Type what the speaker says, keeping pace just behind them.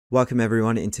Welcome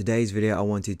everyone. In today's video, I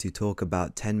wanted to talk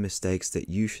about 10 mistakes that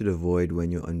you should avoid when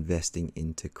you're investing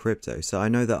into crypto. So I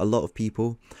know that a lot of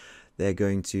people, they're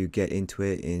going to get into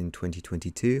it in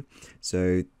 2022.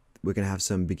 So we're going to have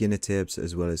some beginner tips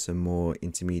as well as some more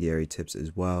intermediary tips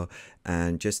as well.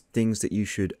 And just things that you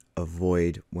should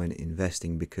avoid when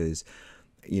investing because,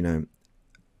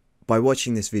 by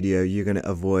watching this video, you're going to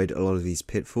avoid a lot of these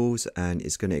pitfalls and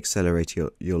it's going to accelerate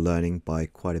your learning by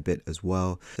quite a bit as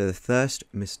well. So the first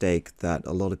mistake that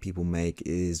a lot of people make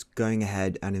is going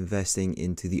ahead and investing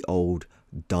into the old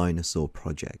dinosaur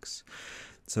projects.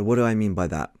 So what do I mean by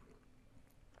that?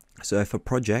 So if a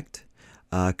project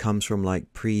comes from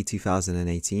like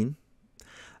pre-2018,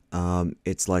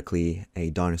 it's likely a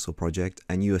dinosaur project,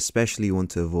 and you especially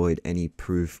want to avoid any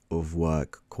proof of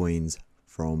work coins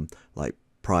from like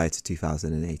prior to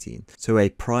 2018. So a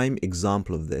prime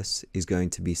example of this is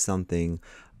going to be something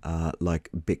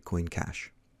like Bitcoin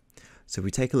Cash. So if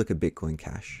we take a look at Bitcoin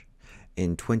Cash,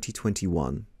 in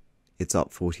 2021, it's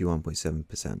up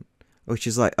 41.7%, which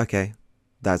is like, okay,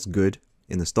 that's good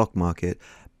in the stock market,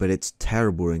 but it's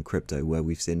terrible in crypto where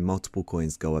we've seen multiple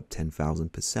coins go up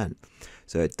 10,000%.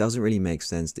 So it doesn't really make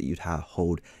sense that you'd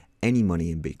hold any money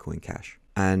in Bitcoin Cash.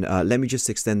 And let me just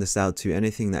extend this out to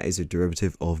anything that is a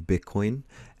derivative of Bitcoin.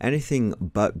 Anything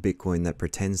but Bitcoin that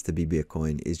pretends to be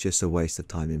Bitcoin is just a waste of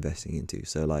time investing into.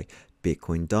 So like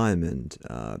Bitcoin Diamond,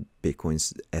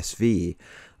 Bitcoin SV,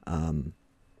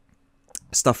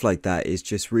 stuff like that is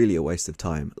just really a waste of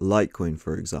time. Litecoin,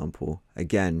 for example,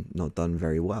 again, not done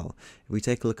very well. If we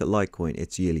take a look at Litecoin,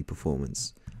 its yearly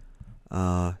performance,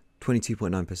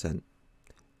 22.9%.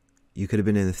 You could have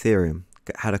been in Ethereum,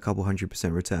 had a couple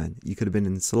 100% return. You could have been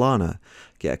in Solana,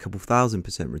 get a couple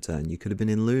 1,000% return. You could have been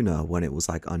in Luna when it was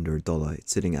like under $1.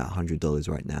 It's sitting at $100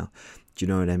 right now. Do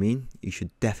you know what I mean? You should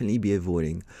definitely be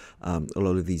avoiding a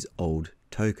lot of these old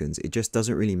tokens. It just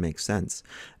doesn't really make sense.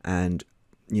 And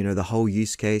the whole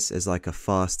use case as like a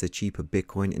faster, cheaper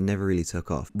Bitcoin, it never really took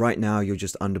off. Right now, you're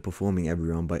just underperforming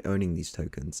everyone by owning these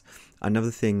tokens.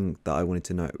 Another thing that I wanted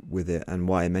to note with it and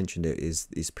why I mentioned it is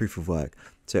proof of work.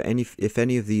 So if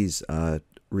any of these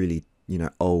really,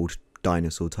 old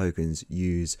dinosaur tokens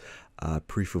use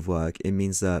proof of work, it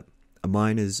means that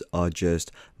miners are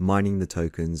just mining the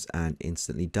tokens and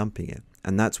instantly dumping it.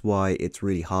 And that's why it's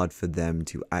really hard for them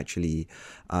to actually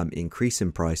increase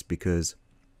in price, because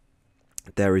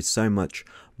there is so much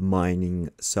mining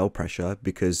sell pressure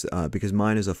because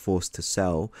miners are forced to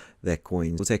sell their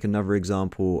coins. We'll take another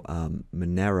example,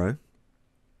 Monero.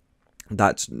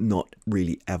 That's not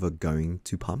really ever going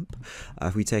to pump.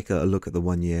 If we take a look at the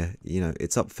 1 year,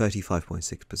 it's up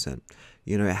 35.6%.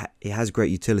 It has great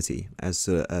utility as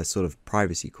a sort of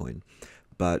privacy coin,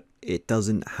 but it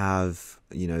doesn't have,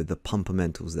 the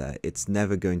pumpermentals there. It's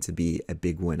never going to be a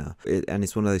big winner. And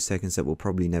it's one of those tokens that we'll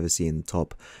probably never see in the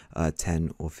top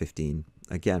 10 or 15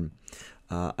 again.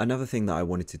 Another thing that I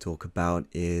wanted to talk about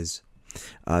is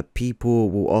people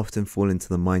will often fall into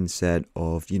the mindset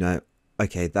of,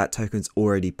 okay, that token's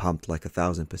already pumped like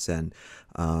 1,000%.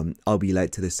 I'll be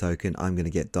late to this token. I'm going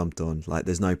to get dumped on. Like,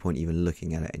 there's no point even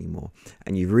looking at it anymore.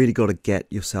 And you've really got to get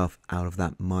yourself out of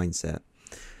that mindset.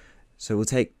 So we'll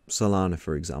take Solana,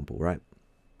 for example, right?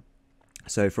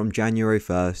 So from January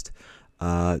 1st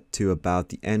to about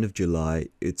the end of July,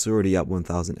 it's already up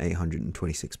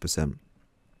 1,826%.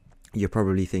 You're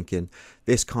probably thinking,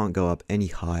 this can't go up any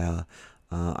higher.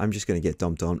 I'm just going to get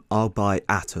dumped on. I'll buy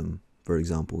Atom, for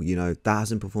example. That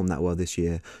hasn't performed that well this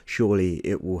year. Surely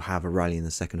it will have a rally in the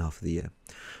second half of the year.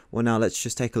 Well, now let's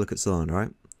just take a look at Solana,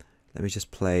 right? Let me just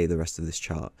play the rest of this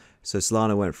chart. So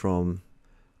Solana went from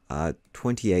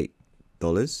 $28,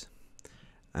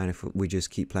 and if we just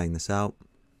keep playing this out,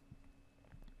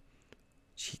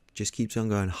 she just keeps on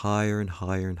going higher and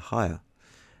higher and higher.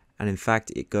 And in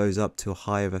fact, it goes up to a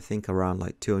high of, I think, around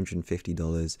like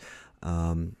 $250.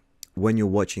 When you're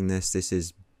watching this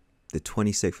is the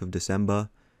 26th of December.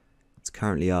 It's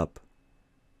currently up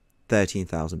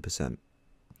 13,000%,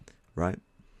 right?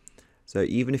 So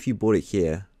even if you bought it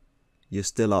here, you're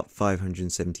still up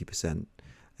 570%,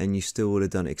 and you still would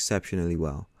have done exceptionally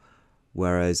well.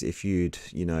 Whereas if you'd,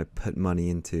 put money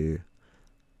into,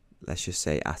 let's just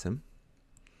say Atom.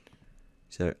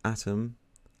 So Atom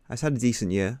has had a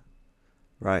decent year,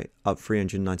 right? Up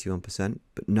 391%,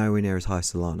 but nowhere near as high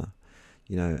as Solana.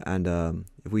 And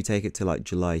if we take it to like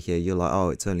July here, you're like, oh,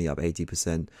 it's only up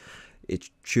 80%. It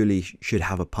surely should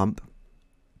have a pump.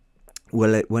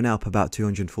 Well, it went up about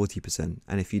 240%.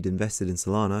 And if you'd invested in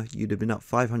Solana, you'd have been up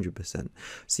 500%.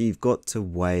 So you've got to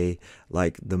weigh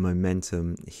like the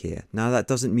momentum here. Now, that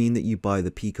doesn't mean that you buy the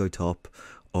Pico top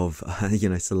of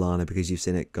Solana because you've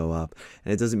seen it go up,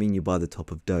 and it doesn't mean you buy the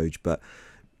top of Doge, but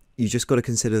you just got to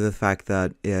consider the fact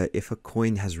that if a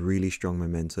coin has really strong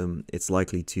momentum, it's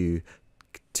likely to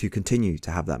continue to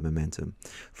have that momentum.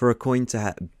 For a coin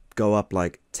to go up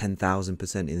like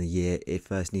 10,000% in a year, it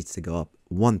first needs to go up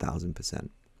 1,000%.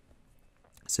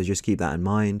 So just keep that in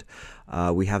mind.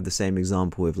 We have the same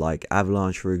example with like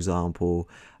Avalanche, for example,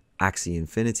 Axie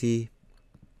Infinity.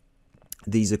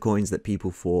 These are coins that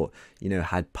people thought,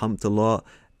 had pumped a lot.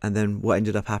 And then what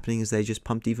ended up happening is they just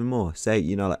pumped even more. Say,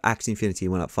 like Axie Infinity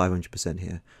went up 500%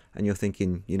 here. And you're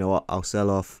thinking, you know what, I'll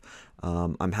sell off.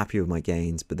 I'm happy with my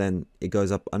gains. But then it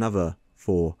goes up another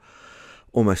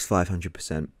almost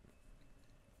 500%.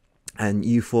 And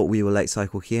you thought we were late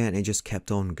cycle here, and it just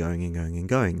kept on going and going and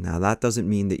going. Now, that doesn't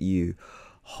mean that you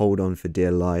hold on for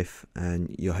dear life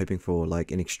and you're hoping for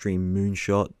like an extreme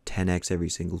moonshot 10x every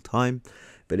single time.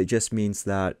 But it just means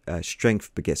that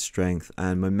strength begets strength,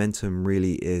 and momentum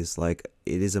really is like,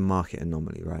 it is a market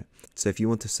anomaly, right? So if you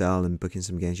want to sell and book in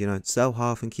some gains, sell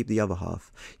half and keep the other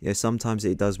half. Sometimes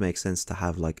it does make sense to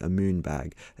have like a moon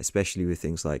bag, especially with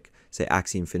things like, say,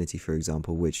 Axie Infinity, for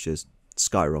example, which just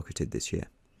skyrocketed this year.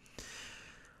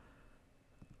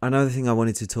 Another thing I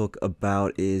wanted to talk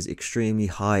about is extremely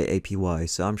high APY.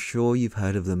 So I'm sure you've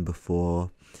heard of them before.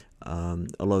 A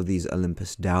lot of these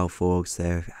Olympus DAO forks,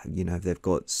 they've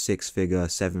got 6-figure,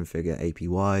 7-figure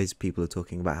APYs. People are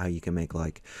talking about how you can make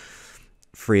like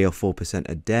 3 or 4%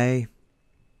 a day.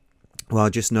 Well,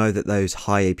 just know that those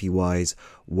high APYs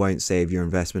won't save your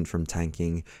investment from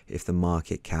tanking if the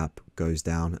market cap goes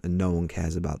down and no one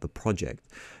cares about the project.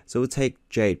 So we'll take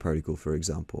Jade Protocol, for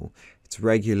example. It's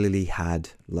regularly had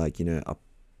like,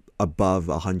 above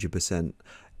 100%.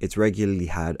 It's regularly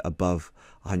had above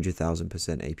 100,000%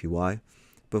 APY.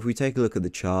 But if we take a look at the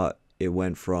chart, it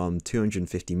went from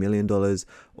 $250 million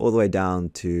all the way down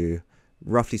to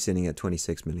roughly sitting at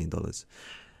 $26 million.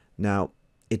 Now,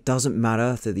 it doesn't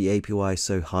matter that the APY is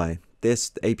so high.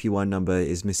 This APY number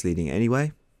is misleading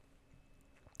anyway,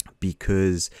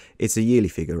 because it's a yearly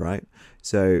figure, right?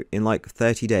 So in like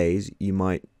 30 days, you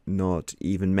might not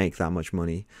even make that much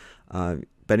money.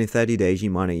 But in 30 days, you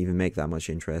might not even make that much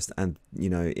interest. And,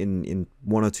 in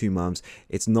 1 or 2 months,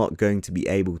 it's not going to be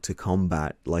able to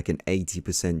combat like an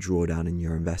 80% drawdown in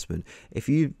your investment. If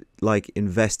you like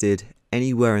invested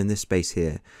anywhere in this space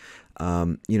here,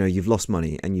 you've lost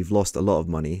money, and you've lost a lot of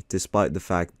money despite the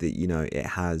fact that, it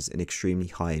has an extremely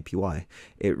high APY.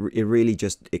 It really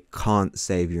just, it can't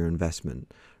save your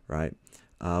investment, right?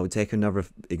 We'll take another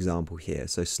example here.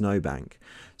 So Snowbank.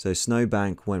 So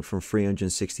Snowbank went from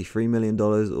 $363 million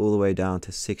all the way down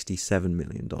to $67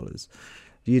 million. If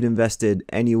you'd invested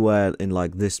anywhere in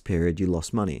like this period, you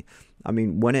lost money. I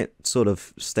mean, when it sort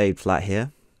of stayed flat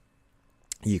here,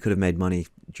 you could have made money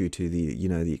due to the,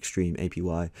 the extreme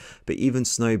APY. But even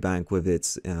Snowbank, with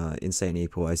its insane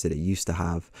APYs that it used to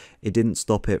have, it didn't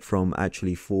stop it from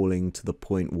actually falling to the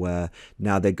point where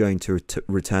now they're going to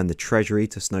return the treasury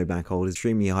to Snowbank holders.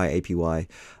 Extremely high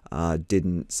APY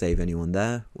didn't save anyone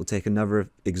there. We'll take another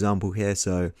example here.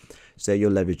 So say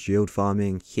you're leveraged yield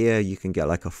farming. Here you can get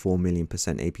like a 4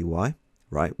 million% APY,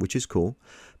 right? Which is cool.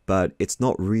 But it's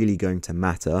not really going to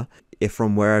matter if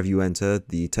from wherever you enter,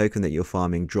 the token that you're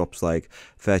farming drops like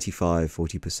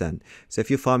 35-40%. So if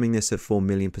you're farming this at 4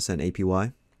 million%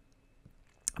 APY,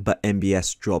 but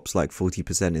MBS drops like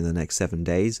 40% in the next 7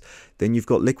 days, then you've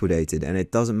got liquidated. And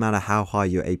it doesn't matter how high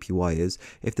your APY is.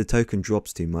 If the token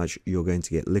drops too much, you're going to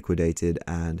get liquidated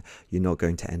and you're not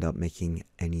going to end up making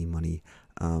any money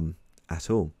at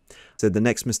all. So the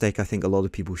next mistake I think a lot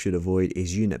of people should avoid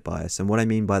is unit bias. And what I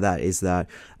mean by that is that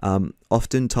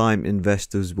oftentimes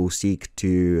investors will seek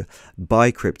to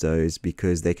buy cryptos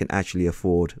because they can actually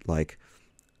afford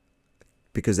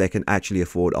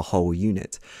a whole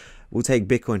unit. We'll take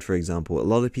Bitcoin, for example. A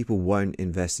lot of people won't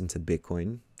invest into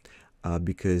Bitcoin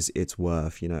because it's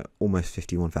worth, almost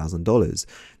 $51,000.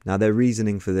 Now, their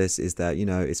reasoning for this is that,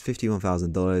 it's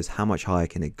 $51,000. How much higher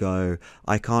can it go?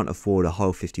 I can't afford a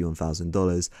whole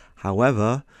 $51,000.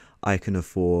 However, I can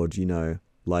afford,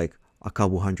 like a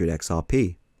couple hundred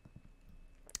XRP.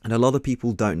 And a lot of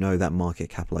people don't know that market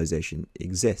capitalization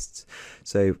exists.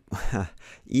 So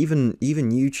even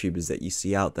YouTubers that you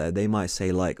see out there, they might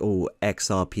say like, oh,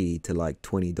 XRP to like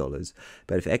 $20.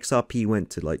 But if XRP went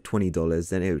to like $20,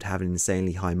 then it would have an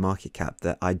insanely high market cap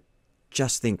that I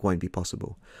just think won't be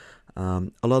possible. A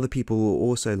lot of people will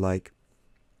also like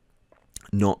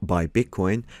not buy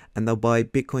Bitcoin, and they'll buy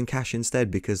Bitcoin Cash instead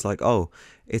because like, oh,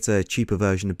 it's a cheaper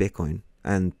version of Bitcoin.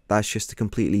 And that's just a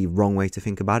completely wrong way to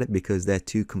think about it, because they're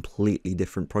two completely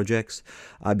different projects,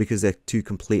 because they're two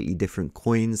completely different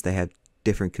coins. They have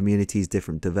different communities,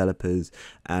 different developers,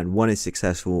 and one is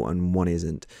successful and one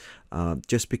isn't.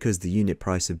 Just because the unit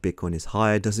price of Bitcoin is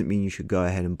higher doesn't mean you should go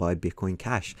ahead and buy Bitcoin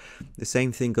Cash. The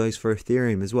same thing goes for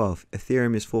Ethereum as well.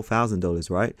 Ethereum is $4,000,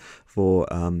 right, for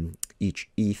each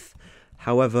ETH.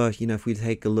 However, if we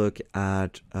take a look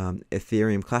at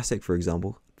Ethereum Classic, for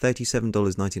example,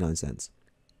 $37.99.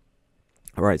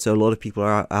 All right, so a lot of people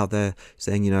are out there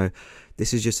saying,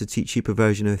 this is just a cheaper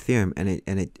version of Ethereum,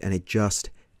 and it just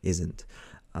isn't.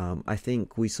 I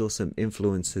think we saw some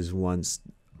influencers once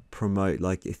promote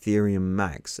like Ethereum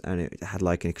Max, and it had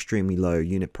like an extremely low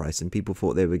unit price, and people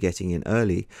thought they were getting in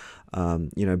early,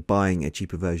 buying a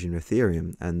cheaper version of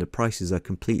Ethereum, and the prices are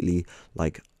completely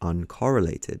like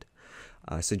uncorrelated.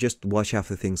 So just watch out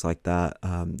for things like that.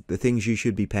 The things you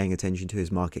should be paying attention to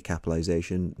is market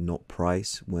capitalization, not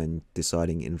price, when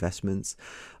deciding investments.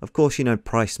 Of course,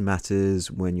 price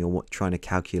matters when you're trying to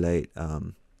calculate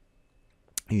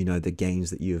the gains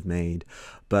that you have made,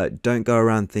 but don't go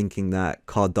around thinking that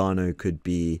Cardano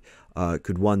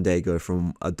could one day go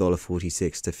from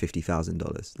 $1.46 to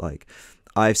 $50,000. Like,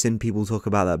 I've seen people talk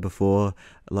about that before,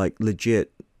 like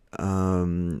legit.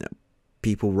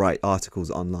 People write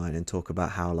articles online and talk about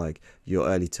how like you're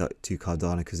early to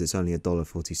Cardano because it's only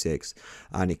 $1.46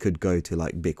 and it could go to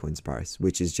like Bitcoin's price,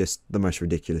 which is just the most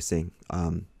ridiculous thing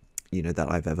that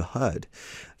I've ever heard.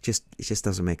 It just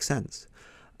doesn't make sense.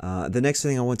 The next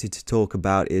thing I wanted to talk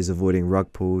about is avoiding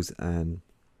rug pulls, and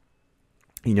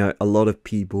a lot of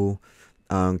people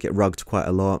get rugged quite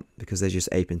a lot because they just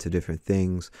ape into different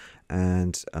things.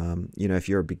 And if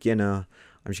you're a beginner,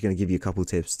 I'm just going to give you a couple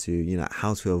tips to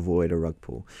how to avoid a rug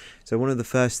pull. So one of the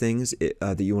first things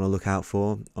that you want to look out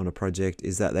for on a project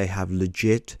is that they have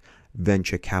legit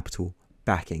venture capital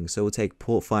backing. So we'll take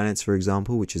Port Finance, for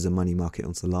example, which is a money market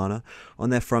on Solana.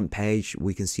 On their front page,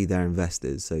 we can see their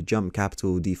investors. So Jump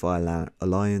Capital, DeFi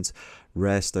Alliance,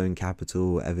 Rare Stone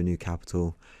Capital, Avenue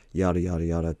Capital, yada yada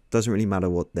yada. Doesn't really matter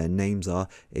what their names are,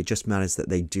 it just matters that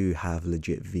they do have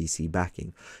legit VC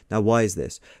backing. Now, why is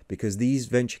this? Because these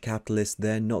venture capitalists,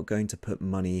 they're not going to put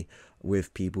money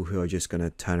with people who are just going to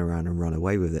turn around and run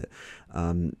away with it.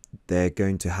 They're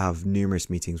going to have numerous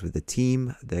meetings with the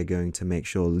team. They're going to make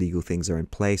sure legal things are in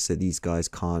place so these guys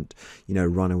can't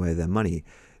run away with their money.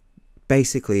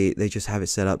 Basically, they just have it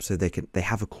set up so they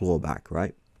have a clawback,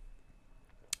 right?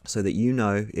 So that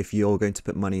if you're going to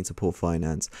put money into Port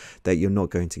Finance, that you're not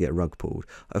going to get rug pulled.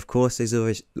 Of course, there's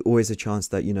always a chance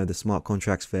that the smart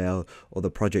contracts fail or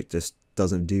the project just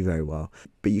doesn't do very well,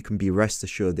 but you can be rest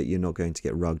assured that you're not going to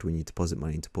get rugged when you deposit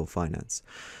money into Port Finance.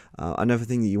 Another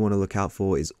thing that you want to look out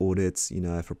for is audits.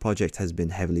 If a project has been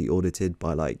heavily audited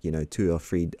by 2 or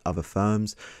 3 other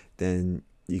firms, then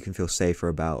you can feel safer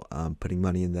about putting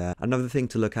money in there. Another thing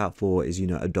to look out for is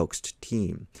a doxed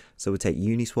team. So we'll take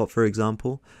Uniswap, for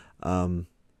example. A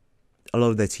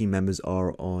lot of their team members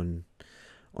are on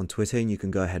Twitter, and you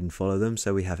can go ahead and follow them.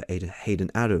 So we have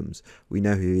Hayden Adams. We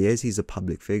know who he is. He's a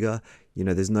public figure.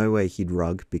 There's no way he'd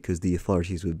rug because the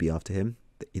authorities would be after him.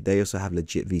 They also have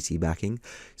legit VC backing,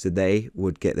 so they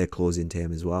would get their claws into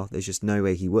him as well. There's just no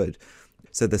way he would.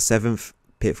 So the 7th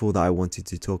pitfall that I wanted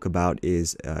to talk about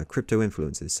is crypto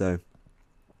influencers. So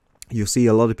you'll see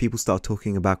a lot of people start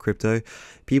talking about crypto,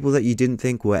 people that you didn't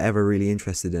think were ever really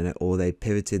interested in it, or they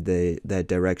pivoted their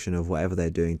direction of whatever they're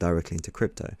doing directly into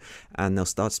crypto, and they'll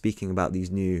start speaking about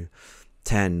these new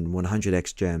 10,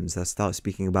 100x gems. They'll start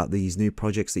speaking about these new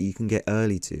projects that you can get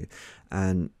early to,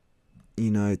 and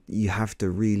you have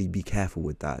to really be careful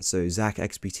with that. So Zach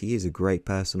XBT is a great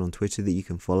person on Twitter that you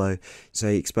can follow. So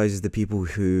he exposes the people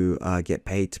who get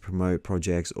paid to promote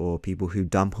projects or people who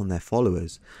dump on their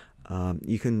followers.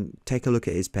 You can take a look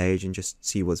at his page and just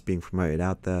see what's being promoted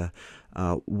out there.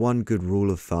 One good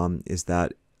rule of thumb is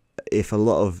that if a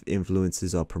lot of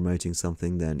influencers are promoting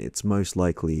something, then it's most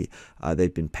likely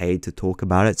they've been paid to talk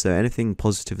about it. So anything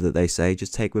positive that they say,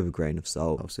 just take with a grain of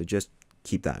salt. So just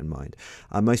keep that in mind.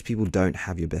 Most people don't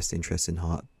have your best interests in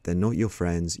heart. They're not your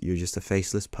friends. You're just a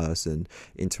faceless person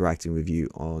interacting with you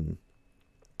on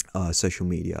social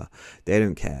media. They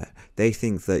don't care. They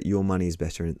think that your money is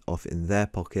better off in their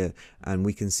pocket, and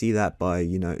we can see that by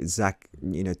Zach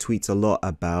tweets a lot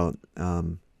about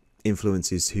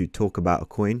influencers who talk about a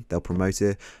coin, they'll promote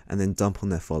it and then dump on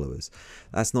their followers.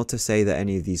 That's not to say that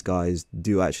any of these guys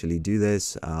do actually do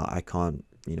this. I can't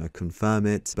confirm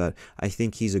it, but I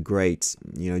think he's a great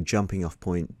jumping off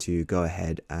point to go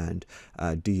ahead and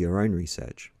do your own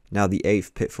research. Now, the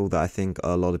 8th pitfall that I think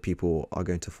a lot of people are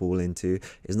going to fall into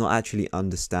is not actually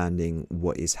understanding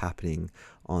what is happening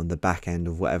on the back end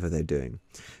of whatever they're doing.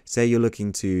 Say you're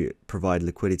looking to provide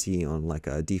liquidity on like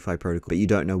a DeFi protocol, but you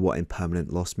don't know what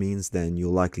impermanent loss means, then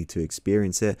you're likely to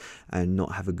experience it and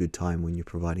not have a good time when you're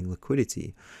providing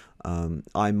liquidity.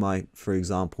 I might, for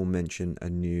example, mention a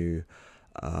new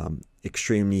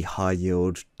extremely high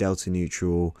yield delta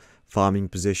neutral farming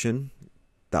position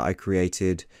that I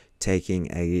created, taking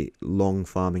a long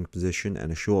farming position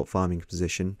and a short farming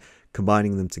position,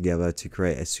 combining them together to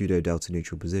create a pseudo delta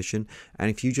neutral position.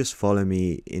 And if you just follow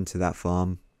me into that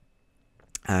farm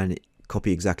and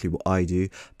copy exactly what I do,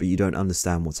 but you don't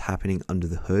understand what's happening under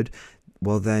the hood,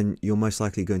 well, then you're most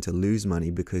likely going to lose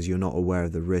money because you're not aware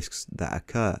of the risks that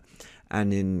occur.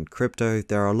 And in crypto,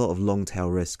 there are a lot of long tail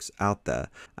risks out there.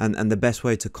 And the best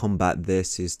way to combat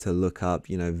this is to look up,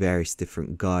 various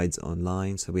different guides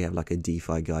online. So we have like a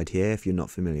DeFi guide here. If you're not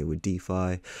familiar with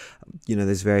DeFi,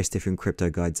 there's various different crypto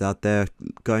guides out there.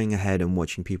 Going ahead and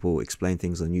watching people explain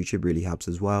things on YouTube really helps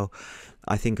as well.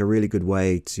 I think a really good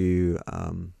way to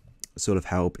sort of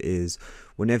help is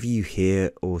whenever you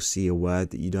hear or see a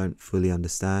word that you don't fully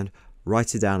understand,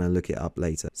 write it down and look it up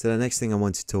later. So the next thing I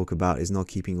want to talk about is not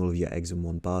keeping all of your eggs in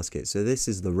one basket. So this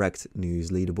is the Rekt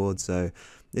News leaderboard. So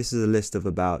this is a list of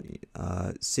about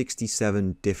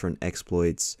 67 different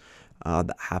exploits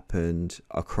that happened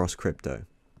across crypto.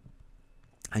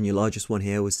 And your largest one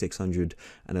here was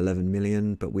 611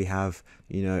 million, but we have,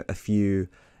 a few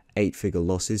 8-figure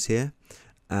losses here.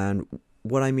 And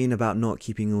what I mean about not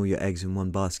keeping all your eggs in one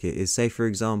basket is, say for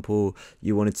example,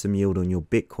 you wanted some yield on your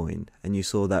Bitcoin and you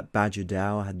saw that Badger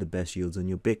DAO had the best yields on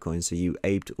your Bitcoin, so you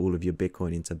aped all of your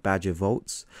Bitcoin into Badger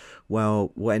vaults.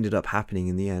 Well, what ended up happening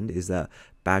in the end is that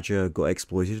Badger got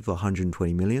exploited for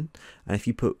 120 million, and if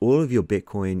you put all of your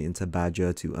Bitcoin into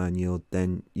Badger to earn yield,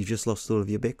 then you just lost all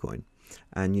of your Bitcoin.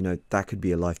 And that could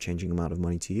be a life-changing amount of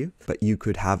money to you, but you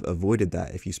could have avoided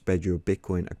that if you spread your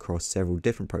Bitcoin across several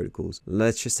different protocols.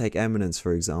 Let's just take Eminence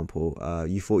for example.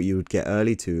 You thought you would get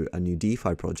early to a new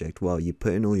DeFi project. Well, you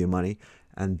put in all your money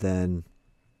and then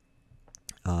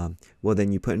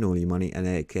you put in all your money and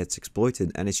it gets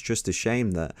exploited. And it's just a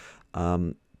shame that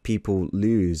people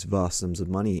lose vast sums of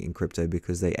money in crypto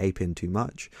because they ape in too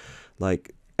much.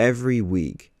 Like every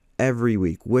week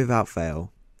without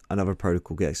fail, another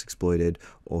protocol gets exploited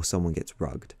or someone gets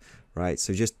rugged, right?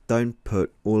 So just don't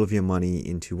put all of your money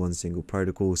into one single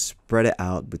protocol. Spread it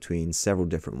out between several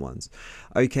different ones.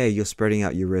 Okay, you're spreading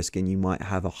out your risk and you might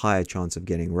have a higher chance of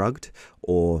getting rugged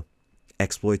or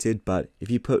exploited, but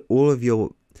if you put all of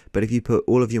your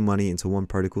money into one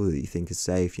protocol that you think is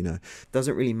safe,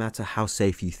 doesn't really matter how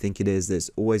safe you think it is, there's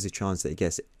always a chance that it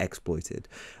gets exploited.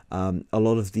 A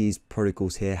lot of these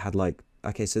protocols here had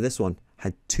so this one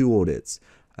had two audits,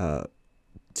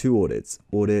 two audits,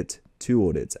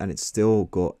 and it still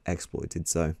got exploited.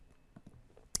 So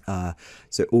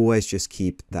always just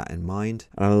keep that in mind.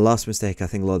 And the last mistake I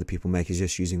think a lot of people make is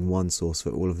just using one source for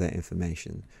all of their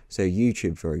information. So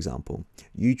YouTube, for example,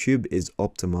 YouTube is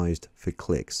optimized for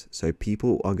clicks. So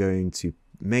people are going to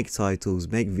make titles,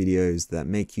 make videos that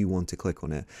make you want to click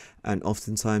on it. And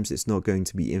oftentimes it's not going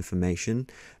to be information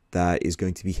that is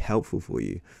going to be helpful for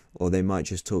you, or they might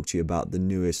just talk to you about the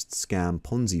newest scam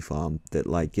Ponzi farm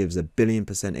that gives 1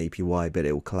 billion% APY, but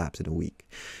it will collapse in a week.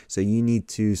 So you need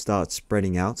to start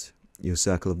spreading out your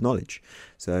circle of knowledge.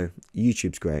 So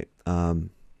YouTube's great,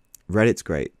 Reddit's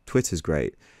great, Twitter's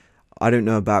great. I don't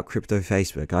know about crypto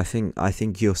Facebook. I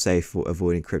think you're safe for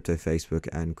avoiding crypto Facebook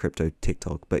and crypto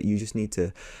TikTok, but you just need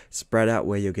to spread out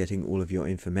where you're getting all of your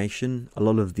information. A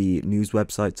lot of the news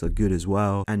websites are good as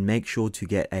well, and make sure to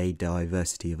get a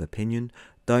diversity of opinion.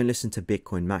 Don't listen to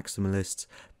Bitcoin maximalists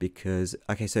because,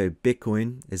 so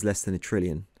Bitcoin is less than $1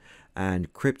 trillion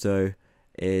and crypto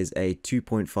is a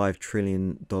 $2.5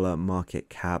 trillion market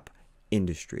cap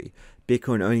industry.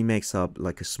 Bitcoin only makes up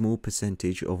a small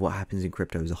percentage of what happens in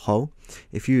crypto as a whole.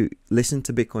 If you listen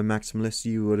to Bitcoin maximalists,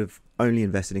 you would have only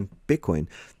invested in Bitcoin.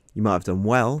 You might have done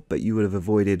well, but you would have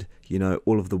avoided,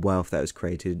 all of the wealth that was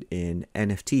created in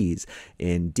NFTs,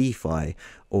 in DeFi,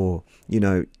 or,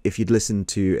 if you'd listened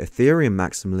to Ethereum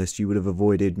maximalists, you would have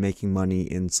avoided making money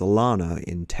in Solana,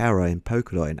 in Terra, in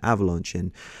Polkadot, in Avalanche,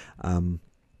 in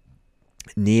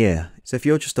Near. So if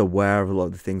you're just aware of a lot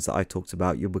of the things that I talked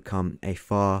about, you'll become a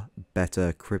far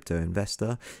better crypto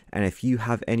investor. And if you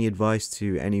have any advice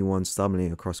to anyone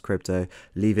stumbling across crypto,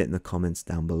 leave it in the comments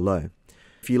down below.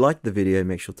 If you liked the video,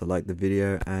 make sure to like the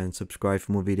video and subscribe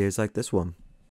for more videos like this one.